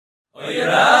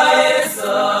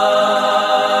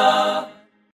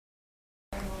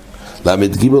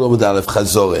למד ג' עמוד א'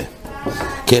 חזורה.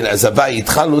 כן, אז הבאי,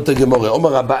 התחלנו את הגמורה.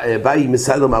 אומר הבאי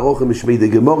מסדר מערוך משמי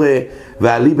דגמורה,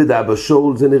 והליבד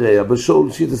הבשול, זה נראה,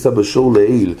 הבשול, שיטס הבשול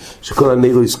לעיל, שכל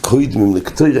הנרויס קוידמים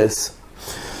לקטוירס.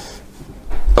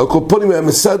 הקופונים היה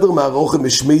מסדר מערוך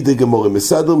משמי דגמורה,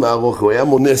 מסדר מערוך, הוא היה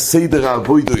מונה סדר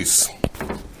האבוידויס,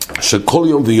 שכל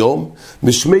יום ויום,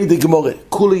 משמי דגמורה,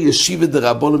 כולי ישיבה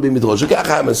דרבנו במדרוש,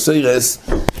 וככה המסיירס,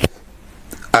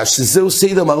 שזהו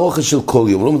סדר מערוך של כל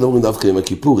יום, לא מדברים דווקא עם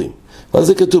הכיפורים. אבל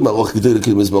זה כתוב, מערוך גדול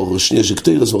לקלמס, מערוך שנייה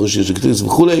שקטוירס, מערוך שנייה שקטוירס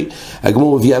וכולי,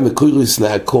 הגמור מביאה מקוירוס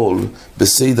להכל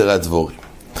בסדר הדבורים.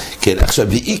 כן, עכשיו,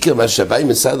 בעיקר מה שהבאי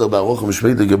מסדר מערוך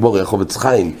משמי דגמורה, החובץ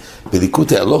חיים,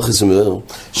 בליקוטי הלוחס אומר,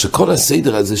 שכל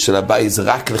הסדר הזה של הבאי זה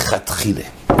רק לכתחילה.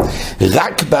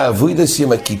 רק בעבודת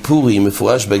יום הכיפורים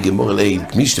מפורש בגמור לעיל,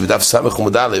 משנה בדף סמך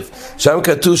עמוד א', שם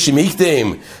כתוב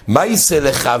שמיקדם מה יעשה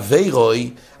לחברוי,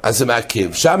 אז זה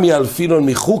מעכב, שם ילפינון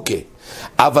מחוקה,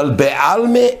 אבל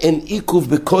בעלמה אין עיכוב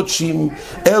בקודשים,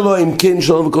 אלו אם כן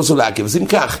שלום וקוסו לעכב. אז אם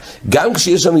כך, גם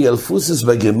כשיש לנו ילפוסס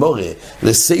בגמורה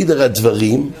לסדר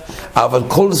הדברים, אבל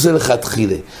כל זה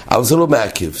לכתחילה, אבל זה לא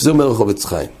מעכב, זה אומר החובץ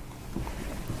חיים.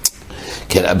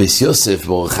 כן, אביס יוסף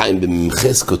באורח חיים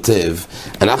בממחס כותב,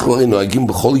 אנחנו הרי נוהגים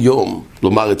בכל יום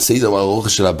לומר את סדר מערוך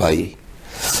של הבאי,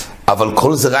 אבל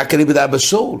כל זה רק על ידי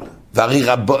הבשול,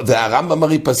 והרמב"ם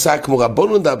הרי פסק כמו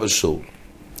רבונו דבשול.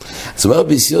 אז אומר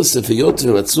אביס יוסף, היות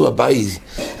ומצאו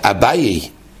הבאי,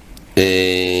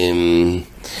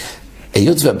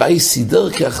 היות והבאי סידר,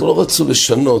 כך לא רצו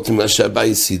לשנות ממה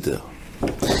שהבאי סידר.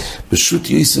 פשוט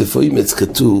יוסף או אימץ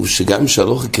כתוב שגם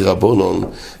שהלוכה כרבונון,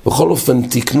 בכל אופן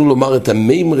תקנו לומר את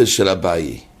המיימרה של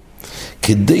הבאי,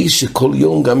 כדי שכל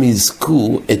יום גם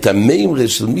יזכו את המיימרה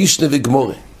של משנה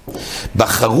וגמורה.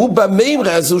 בחרו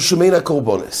במיימרה הזו שומין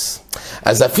הקורבונס.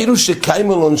 אז אפילו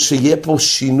שקיימלון שיהיה פה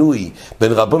שינוי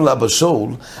בין רבון לבשול,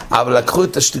 אבל לקחו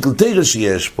את השטיקלטרה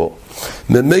שיש פה.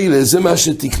 ממילא זה מה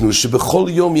שתקנו, שבכל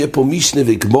יום יהיה פה משנה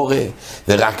וגמורה,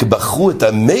 ורק בחרו את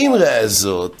המיימרה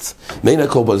הזאת, מן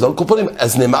הקורבונס.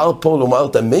 אז נאמר פה לומר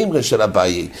את המיימרה של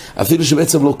הבאי, אפילו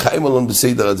שבעצם לא קיימלון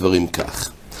בסדר הדברים כך.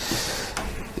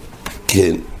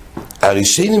 כן,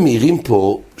 הראשונים מעירים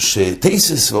פה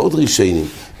שתייסס ועוד ראשונים,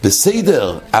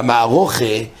 בסדר המערוכה,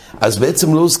 אז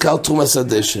בעצם לא הוזכר תרומס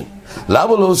הדשן.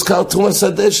 למה לא הוזכר תרומס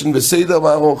הדשן בסדר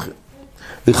מערוכה?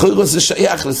 לכאורה זה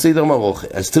שייך לסדר מערוכה.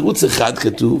 אז תירוץ אחד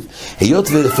כתוב, היות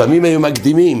ולפעמים היו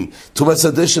מקדימים תרומס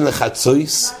הדשן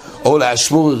לחצויס, או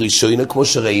להשמור ראשונה, כמו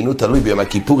שראינו, תלוי ביום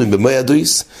הכיפורים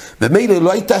במועדויס, ומילא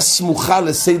לא הייתה סמוכה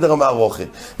לסדר המערוכה,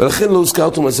 ולכן לא הוזכר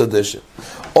תרומס הדשן.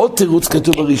 עוד תירוץ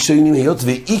כתוב בראשונים, היות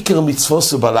ועיקר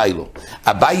מצווסו בלילו.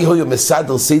 הבאי הויו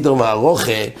מסדר סדר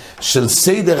מערוכה של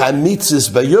סדר המצווס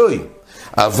ביום,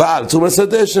 אבל תרומס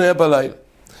הדשן היה בלילה.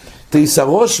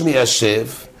 תיסרוש מיישב,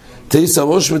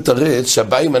 תיסרוש מתרץ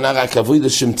שהבאי מנה רק עבודה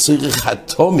שם צריך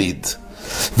התומיד,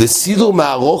 וסידור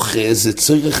מערוכה זה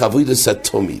צריך עבודת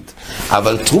התומיד,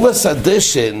 אבל תרומס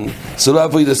הדשן זה לא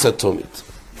עבודת התומיד.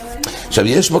 עכשיו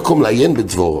יש מקום לעיין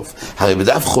בדבורוב, הרי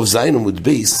בדף חוב זין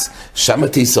ומודביס, שם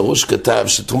תיסרוש כתב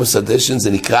שתרומס הדשן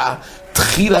זה נקרא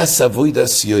תחילס עבודת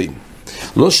סיום.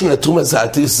 לא שנתרומס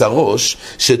התיסרוש,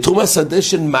 שתרומס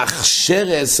הדשן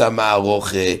מחשרס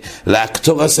המערוכה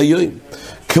להקטורס היום.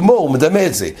 כמו, הוא מדמה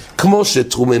את זה, כמו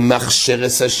שתרומה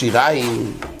מחשרס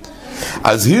השיריים,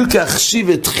 אז הילקח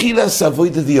שיב תחילה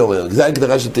סבוידת יומר, זה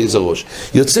ההגדרה של תיסרוש.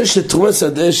 יוצא שתרומס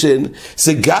הדשן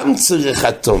זה גם צריך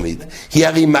התומיד, היא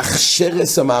הרי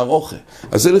מחשרס המערוכה.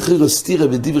 אז זה לכאורה סתירה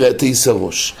בדברי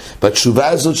התיסרוש. בתשובה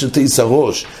הזאת של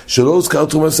תיסרוש, שלא הוזכר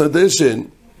תרומס הדשן,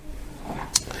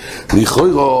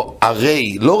 לכאורה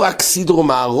הרי לא רק סדרו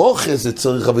מערוכה זה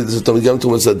צריך עבודת התומיד, גם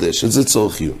תרומס הדשן, זה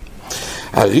צורך יום.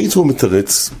 הריט הוא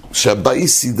מתרץ שהבאי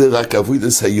סידר רק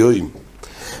עבודת היום,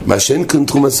 מה שאין כאן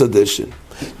תרומס הדשן.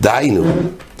 דהיינו,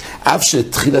 אף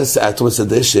שתחילת תרומס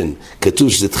הדשן כתוב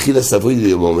שזה תחילת עבודת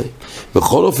יוממה,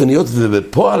 בכל אופן היות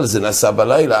ובפועל זה נעשה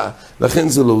בלילה, לכן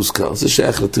זה לא הוזכר. זה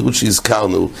שייך לתירוץ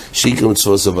שהזכרנו, שיקרא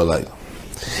מצווסו בלילה.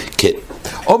 כן.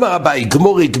 אומר הבאי,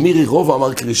 גמורי גמירי רוב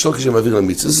אמר כרישו כשמעביר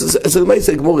למצווה. אז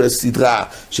למעשה גמורי הסדרה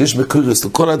שיש מקורס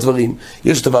לכל הדברים,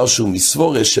 יש דבר שהוא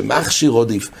מסבורה שמכשיר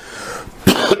עודיף.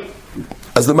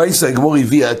 אז למעשה הגמור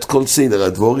הביאה את כל סדר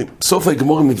הדבורים. בסוף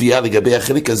הגמור מביאה לגבי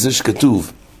החלק הזה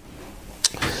שכתוב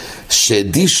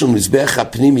שדישו מזבח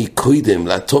הפנימי קודם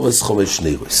לטובס חומש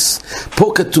נירוס.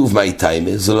 פה כתוב מה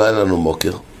איתיימה, זה לא היה לנו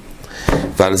מוקר,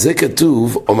 ועל זה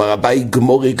כתוב אומר הבאי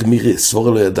גמורי גמירי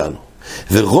סבורה לא ידענו.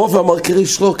 ורוב אמר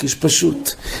כריש לוקיש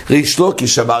פשוט. ריש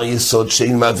לוקיש אמר יסוד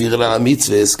שאין מעביר לה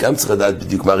למצווה, גם צריך לדעת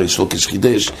בדיוק מה ריש לוקיש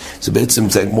חידש, זה בעצם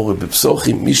זה הגמור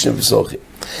בפסוחים, משנה בפסוחים.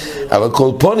 אבל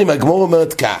כל פונים הגמור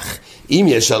אומרת כך, אם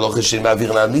יש הלוכה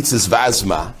שמעבירים על מצווה ואז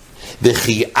מה?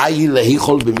 וכי אי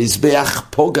להיכול במזבח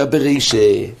פוגע ברישה.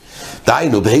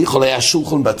 דיינו, בהיכול היה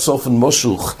שולחן בצופן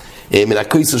מושוך מן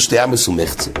הכויסר שתי עמס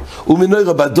ומחצה,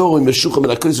 ומנוירה בדור עם משוכן מן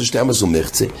הכויסר שתי עמס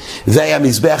ומחצה, והיה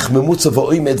מזבח ממוצע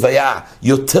ועומד והיה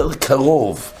יותר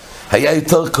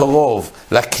קרוב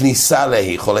לכניסה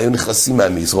להיכול, היו נכנסים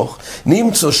מהמזרוח,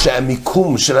 נמצא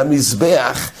שהמיקום של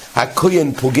המזבח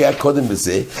הכהן פוגע קודם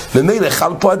בזה, ממילא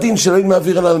חל פה הדין שלא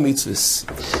מעביר על המצווס.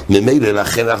 ממילא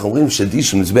לכן אנחנו אומרים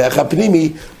שדיש מזבח הפנימי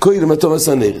קודם התומס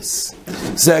הנרס.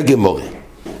 זה הגמורה.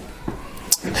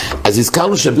 אז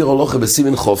הזכרנו שביר הלוכה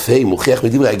בסימן חופי מוכיח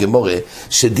מדברי הגמורה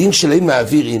שדין של אין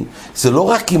מעבירין זה לא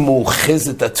רק אם הוא אוחז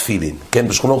את התפילין, כן,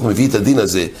 בשכונות מביא את הדין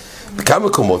הזה בכמה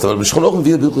מקומות, אבל בשכונות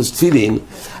מביא את ברכוס תפילין,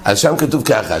 אז שם כתוב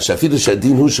ככה, שאפילו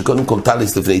שהדין הוא שקודם כל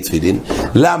טליס לפני תפילין.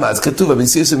 למה? אז כתוב,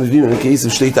 הבסיס המביאים הם כעיסם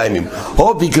שתי טיימים,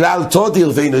 או בגלל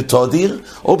תודיר ואינו תודיר,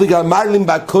 או בגלל מיילים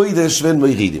בקוידש ואין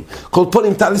מוירידים. כל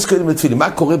פונים טליס קודם לתפילין. מה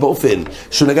קורה באופן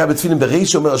שהוא נגע בתפילין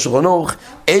בריש, אומר השולחן ערוך,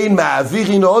 אין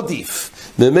מעבירין עדיף.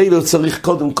 ממילא צריך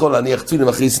קודם כל להניח תפילין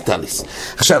אחרי זה טליס.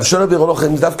 עכשיו, שואל הביר הלוכה,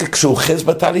 דווקא כשהוא אוחז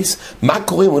בטליס, מה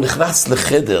קורה אם הוא נכנס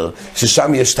לחדר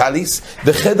ששם יש טליס,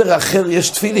 וחדר אחר יש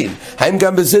תפילין? האם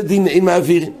גם בזה דין אין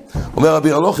מעבירין? אומר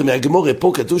הביר הלוכה, מהגמורה,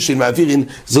 פה כתוב שאין מעבירין,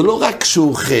 זה לא רק שהוא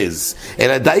אוחז,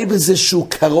 אלא די בזה שהוא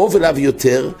קרוב אליו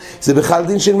יותר, זה בכלל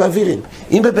דין שאין מעבירין.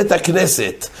 אם בבית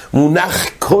הכנסת מונח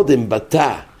קודם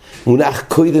בתא, מונח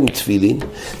קודם תפילין,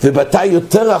 ובתא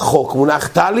יותר רחוק מונח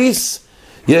טליס,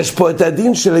 יש פה את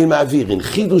הדין שלהם מעבירין,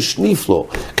 חידוש נפלא,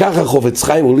 ככה חופץ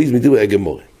חיים הוליד מדברי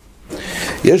הגמורה.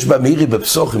 יש במאירי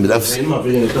בפסוחים בדף... אין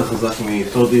מעבירין יותר חזק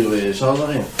מתודיר ושאר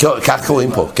דברים? כך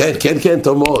קוראים פה, כן,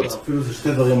 טוב מאוד. אפילו זה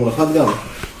שתי דברים מול אחד גם.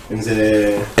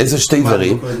 איזה שתי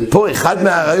דברים? פה אחד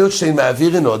מהראיות שהם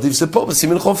מעבירין עדיף זה פה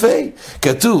בסימן חופי,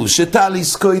 כתוב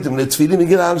שטליס קודם לתפילים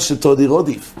בגלל שתודיר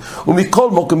עדיף, ומכל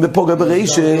מוקם בפוגע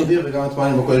ברישה וגם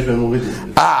התמיים בקודש במורידים.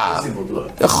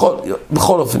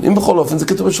 בכל אופן זה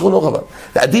כתוב בשכון אור, אבל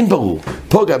הדין ברור,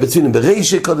 פוגע בתפילין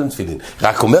ברישה קודם תפילין.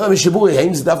 רק אומר המשבורי,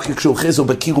 האם זה דווקא כשהוא חז או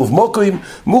בקירוב מוקרים,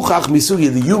 מוכח מסוג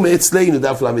יומה אצלנו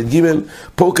דף למד ג',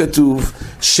 פה כתוב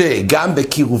שגם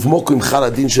בקירוב מוקרים חל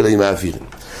הדין שלהם מעבירין.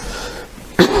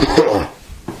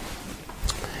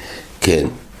 כן,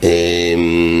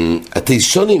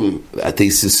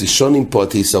 התיסשונים פה,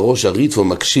 התיסרוש הריטבו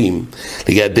מקשים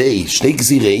לגבי שני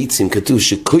גזירי עצים, כתוב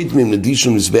שקוידמים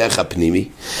לדישון מזבח הפנימי,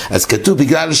 אז כתוב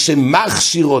בגלל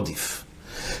שמכשיר עדיף.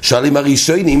 שואלים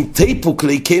הראשונים, תיפוק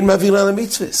לי כן מעביר על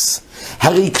המצווס,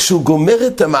 הרי כשהוא גומר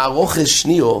את המערוך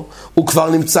השניו הוא כבר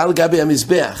נמצא על גבי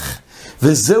המזבח,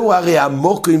 וזהו הרי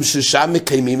המוקרים ששם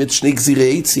מקיימים את שני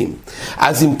גזירי עצים.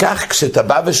 אז אם כך, כשאתה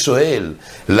בא ושואל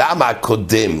למה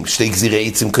הקודם שני גזירי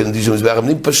עצים קודם דישון מזבח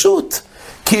הפנימי, פשוט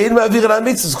כי אין מעביר על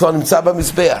המצווה, זה כבר נמצא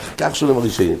במזבח. כך שואלים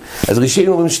הראשונים. אז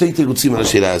הראשונים אומרים שני תירוצים על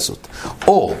השאלה הזאת.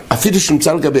 או אפילו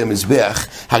שנמצא על גבי המזבח,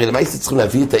 הרי למה הייתם צריכים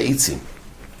להביא את העצים?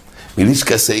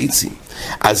 מלישקס העצים.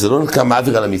 אז זה לא נקרא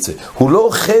מעביר על המצווה. הוא לא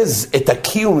אוחז את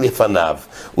הקיום לפניו,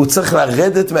 הוא צריך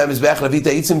לרדת מהמזבח להביא את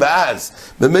העצים, ואז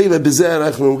במילא בזה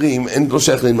אנחנו אומרים אין לא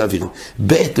שייך להם מעבירים.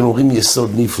 ב' הם אומרים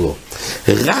יסוד נפלא,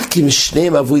 רק אם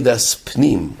שניהם אבוידס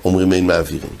פנים אומרים אין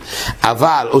מעבירים,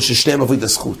 אבל או ששניהם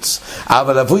אבוידס חוץ,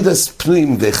 אבל אבוידס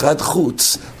פנים ואחד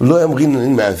חוץ לא אומרים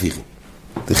אין מעבירים.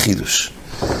 זה חידוש.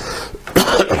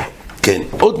 כן,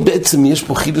 עוד בעצם יש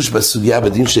פה חידוש בסוגיה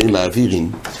בדין שאין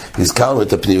מעבירים. נזכרנו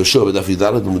את הפני יהושע בדף י"ד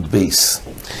עמוד בייס.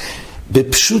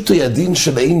 בפשוטו הדין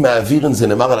של אין מעבירים זה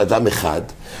נאמר על אדם אחד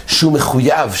שהוא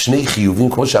מחויב שני חיובים,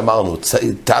 כמו שאמרנו,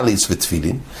 טליס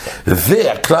ותפילין,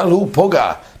 והכלל הוא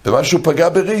פוגע במה שהוא פגע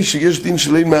בריש, שיש דין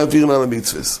של אין מעבירים על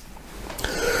המצווה.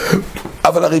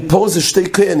 אבל הרי פה זה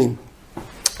שתי כהנים.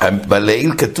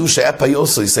 בליל כתוב שהיה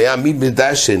פיוסויס, היה עמיד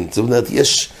בדשן, זאת אומרת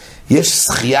יש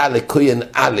זכייה לכהן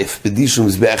א' בדישון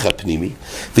מזבח הפנימי,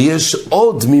 ויש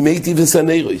עוד ממתי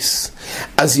וסנרויס.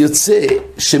 אז יוצא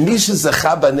שמי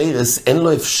שזכה בנרס אין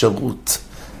לו אפשרות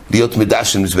להיות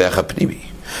מדשן מזבח הפנימי,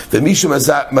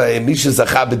 ומי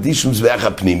שזכה בדישון מזבח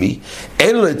הפנימי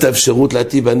אין לו את האפשרות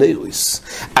להטיב בנרס.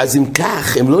 אז אם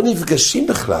כך הם לא נפגשים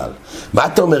בכלל. מה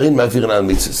אתה אומר אין מעבירין על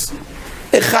מצווה?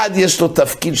 אחד יש לו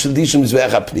תפקיד של דישון מזבח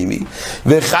הפנימי,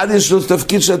 ואחד יש לו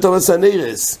תפקיד של תומס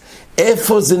הנרס.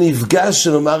 איפה זה נפגש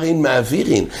שנאמר אין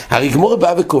מעבירין? הרי גמורה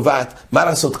באה וקובעת מה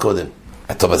לעשות קודם.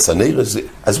 התומס הנרס,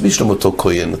 אז מי שלום אותו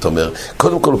כהן, אתה אומר,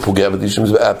 קודם כל הוא פוגע בדישון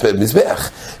מזבח,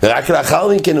 ורק לאחר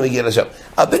מכן הוא הגיע לשם.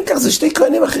 אבל בין כך זה שתי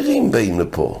כהנים אחרים באים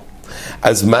לפה.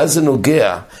 אז מה זה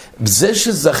נוגע? זה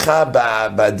שזכה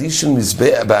בדישון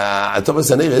מזבח,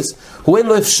 בתומס הנרס, הוא אין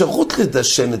לו אפשרות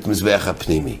לדשן את מזבח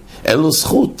הפנימי. אין לו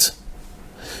זכות.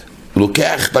 הוא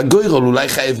לוקח בגוירול, אולי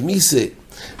חייב מיסה,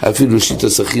 אפילו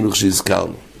שיטת החינוך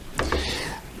שהזכרנו.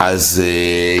 אז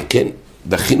כן,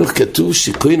 בחינוך כתוב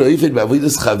שכהן אוהב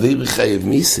בעבודת חברו חייב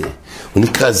מיסה, הוא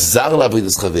נקרא זר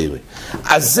לעבודת חברו.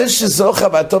 אז זה שזוכה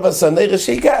והטוב הסנר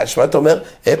שיגש, מה אתה אומר?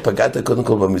 פגעת קודם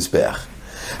כל במזבח.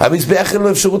 המזבח אין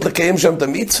לו אפשרות לקיים שם את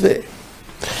המצווה.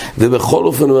 ובכל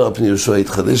אופן אומר הפני יהושע,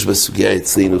 התחדש בסוגיה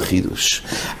אצלנו חידוש,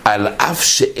 על אף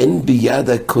שאין ביד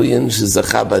הכהן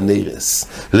שזכה בנרס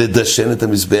לדשן את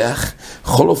המזבח,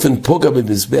 בכל אופן פוגע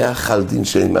במזבח על דין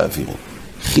שאין מעבירים.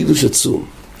 חידוש עצום.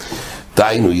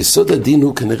 דיינו, יסוד הדין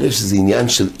הוא כנראה שזה עניין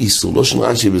של איסור, לא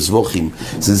שנראה שבזבוכים,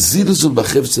 זה זילזול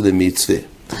בחפצה למצווה.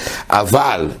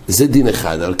 אבל זה דין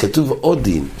אחד, אבל כתוב עוד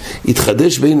דין,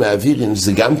 התחדש בין מעבירים,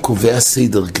 זה גם קובע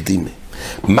סדר קדימה.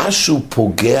 משהו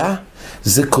פוגע,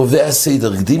 זה קובע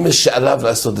סדר קדימה שעליו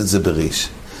לעשות את זה בריש.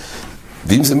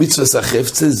 ואם זה מצווה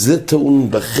החפצה, זה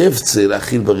טעון בחפצה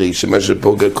להכיל בריש, מה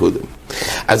שפוגע קודם.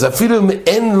 אז אפילו אם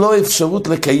אין לו אפשרות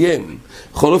לקיים,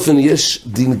 בכל אופן יש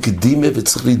דין קדימה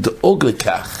וצריך לדאוג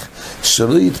לכך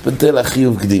שלא יתפתה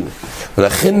לחיוב קדימה.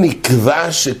 ולכן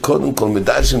נקבע שקודם כל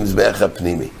מדע של מזבח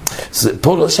הפנימי.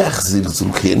 פה לא שייך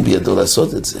זלזול, כי אין בידו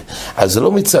לעשות את זה. אז זה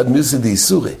לא מצד מיוסד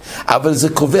איסורי, אבל זה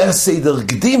קובע סדר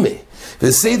קדימה.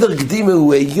 וסדר קדימה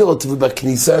הוא היות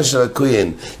ובכניסה של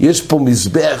הכהן יש פה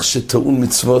מזבח שטעון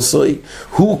מצווה סוי,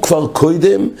 הוא כבר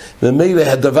קודם, ומילא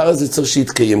הדבר הזה צריך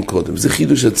שיתקיים קודם. זה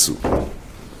חידוש עצום.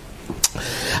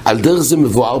 על דרך זה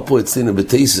מבואר פה אצלנו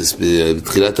בתייסס,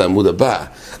 בתחילת העמוד הבא,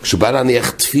 כשבא להניח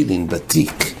תפילין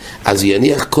בתיק, אז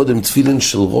יניח קודם תפילין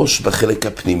של ראש בחלק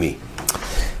הפנימי.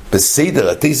 בסדר,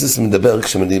 התייסס מדבר,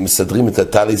 כשמסדרים את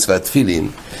הטליס והתפילין,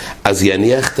 אז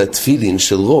יניח את התפילין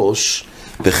של ראש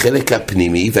בחלק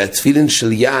הפנימי, והתפילין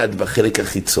של יד בחלק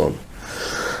החיצון.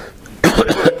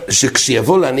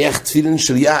 שכשיבוא להניח תפילין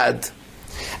של יד,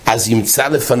 אז ימצא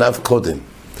לפניו קודם.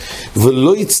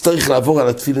 ולא יצטרך לעבור על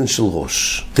התפילין של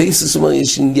ראש. תייסס אומר,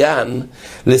 יש עניין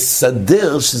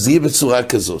לסדר שזה יהיה בצורה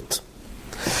כזאת.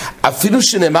 אפילו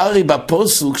שנאמר הרי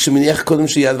בפוסוק שמניח קודם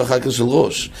של יד ואחר כך של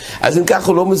ראש. אז אם כך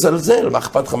הוא לא מזלזל, מה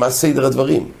אכפת לך מה סדר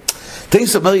הדברים?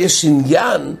 תייסס אומר, יש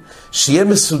עניין שיהיה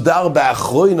מסודר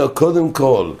באחרוינו קודם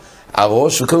כל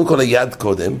הראש וקודם כל היד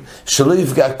קודם, שלא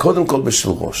יפגע קודם כל בשל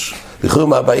ראש. לכאורה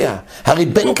מה הבעיה? הרי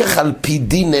בין כך על פי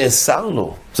דין נאסר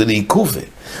לו, זה לעיכובה.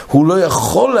 הוא לא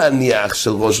יכול להניח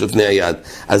של ראש לפני היד,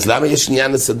 אז למה יש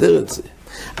עניין לסדר את זה?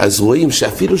 אז רואים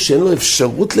שאפילו שאין לו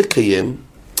אפשרות לקיים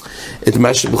את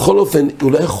מה שבכל אופן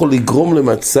הוא לא יכול לגרום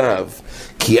למצב,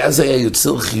 כי אז היה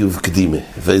יוצר חיוב קדימה,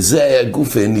 וזה היה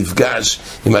גוף נפגש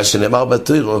עם מה שנאמר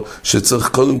בתורה, שצריך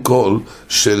קודם כל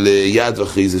של יד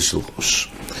ואחרי זה של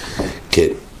ראש. כן.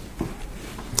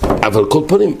 אבל כל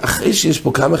פנים, אחרי שיש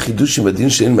פה כמה חידושים בדין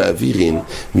שאין מעבירים,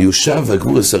 מיושב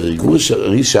והגבורס הרי, גבורס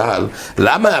הרי שאל,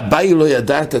 למה הבאי לא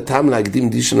ידע את הטעם להקדים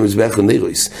דישן המזבח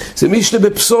לנרויס? זה משנה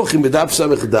בפסוחים בדף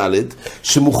סמך ד'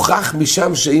 שמוכח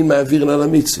משם שאין מעבירים על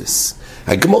המצווס.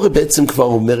 הגמורה בעצם כבר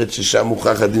אומרת ששם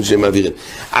מוכח הדין שאין מעבירים.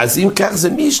 אז אם כך זה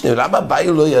משנה, למה הבאי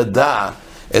לא ידע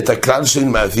את הכלל שאין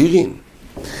מעבירים?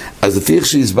 אז לפי איך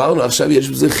שהסברנו, עכשיו יש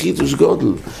בזה חידוש גודל.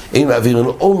 אין מעבירים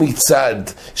או מצד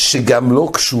שגם לא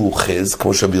כשהוא חז,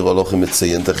 כמו שהבירו הלוחם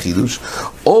מציין את החידוש,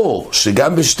 או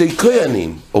שגם בשתי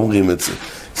כהנים אומרים את זה.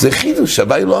 זה חידוש,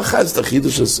 הבאי לא אחז את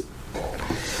החידוש הזה.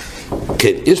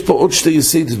 כן, יש פה עוד שתי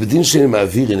יסודות בדין שאין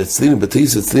מעבירים, אצלנו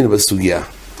בתייסס, אצלנו בסוגיה.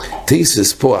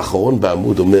 תייסס פה האחרון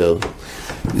בעמוד אומר,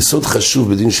 יסוד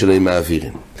חשוב בדין שלהם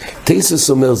מעבירים. תייסס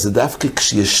אומר, זה דווקא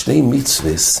כשיש שני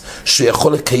מצווס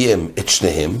שיכול לקיים את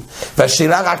שניהם,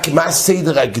 והשאלה רק מה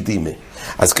הסדר הקדימה.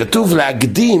 אז כתוב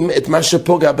להקדים את מה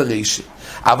שפוגע ברישי.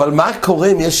 אבל מה קורה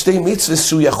אם יש שתי מצווס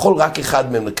שהוא יכול רק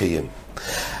אחד מהם לקיים?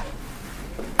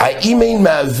 האם אין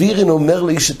מעבירים אומר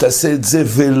לי שתעשה את זה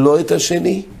ולא את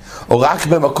השני? או רק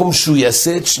במקום שהוא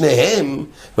יעשה את שניהם,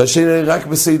 והשאלה רק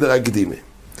בסדר הקדימה?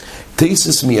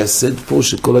 תייסס מייסד פה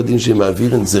שכל הדין שהם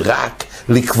מעבירים זה רק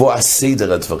לקבוע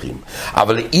סדר הדברים.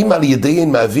 אבל אם על ידי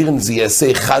אין מעבירים זה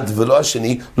יעשה אחד ולא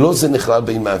השני, לא זה נכלל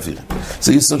בין מעבירים.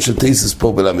 זה יסוד של תייסס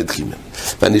פה בלמד גימל.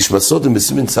 והנשמסות הם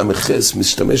בסימן סמכס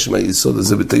משתמש מהיסוד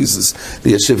הזה בתייסס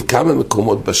ליישב כמה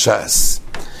מקומות בש"ס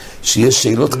שיש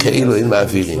שאלות כאלו אין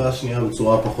מעבירים. מצווה השנייה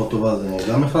בצורה פחות טובה,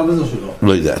 זה גם בכלל בזה שלא?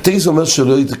 לא יודע. תייסס אומר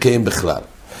שלא יתקיים בכלל.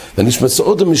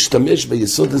 והנשמסות משתמש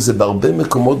ביסוד הזה בהרבה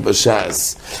מקומות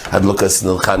בש"ס, עד לא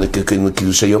כסנרחן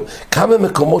לקידוש היום, כמה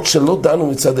מקומות שלא דנו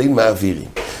מצד אין מעבירים.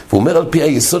 והוא אומר על פי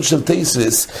היסוד של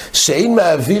תייסס, שאין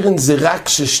מעבירים זה רק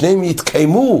ששניהם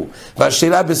יתקיימו,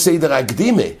 והשאלה בסדר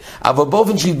הקדימה, אבל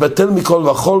באופן שיתבטל מכל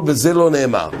וכל, בזה לא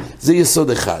נאמר. זה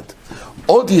יסוד אחד.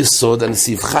 עוד יסוד,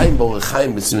 הנסיב חיים באורח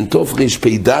חיים, בסימן תוף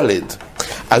רפ"ד,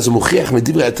 אז הוא מוכיח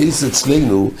מדברי התייס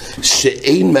אצלנו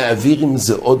שאין מעבירים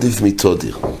זה עודף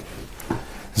מתודיר.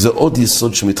 זה עוד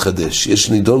יסוד שמתחדש. יש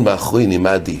נידון מאחורי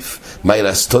מה עדיף. מה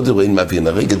אלא סתודר ואין מעבירים.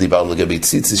 הרגע דיברנו לגבי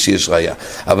ציצי שיש ראיה.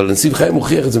 אבל הנציב חיים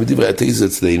מוכיח את זה מדברי התייס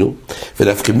אצלנו.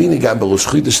 ודווקא מיני גם בראש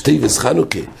חודש טייבס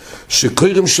חנוכה,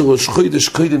 שקודם של ראש חודש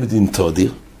קודם מדין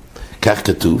תודיר. כך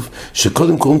כתוב,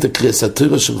 שקודם קוראים את הקריאת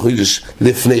התורה של חודש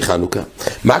לפני חנוכה.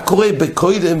 מה קורה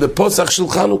בקודם בפוסח של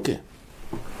חנוכה?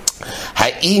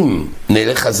 האם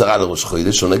נלך חזרה לראש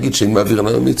חודש, או נגיד שאין מעביר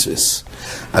לנו מצווס?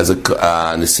 אז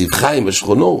הנסיב חיים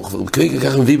בשכונו,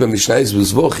 ככה מביא במשנייס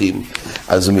וזבוכים,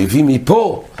 אז הוא מביא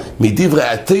מפה, מדברי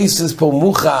התייסס פה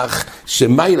מוכח,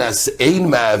 שמיילס אין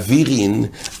מעבירין,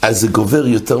 אז זה גובר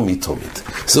יותר מתומית.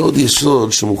 זה עוד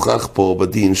יסוד שמוכח פה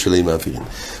בדין של אין מעבירין.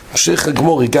 המשך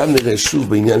הגמורי גם נראה שוב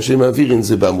בעניין של מעבירין,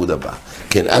 זה בעמוד הבא.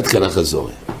 כן, עד כאן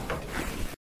החזורי.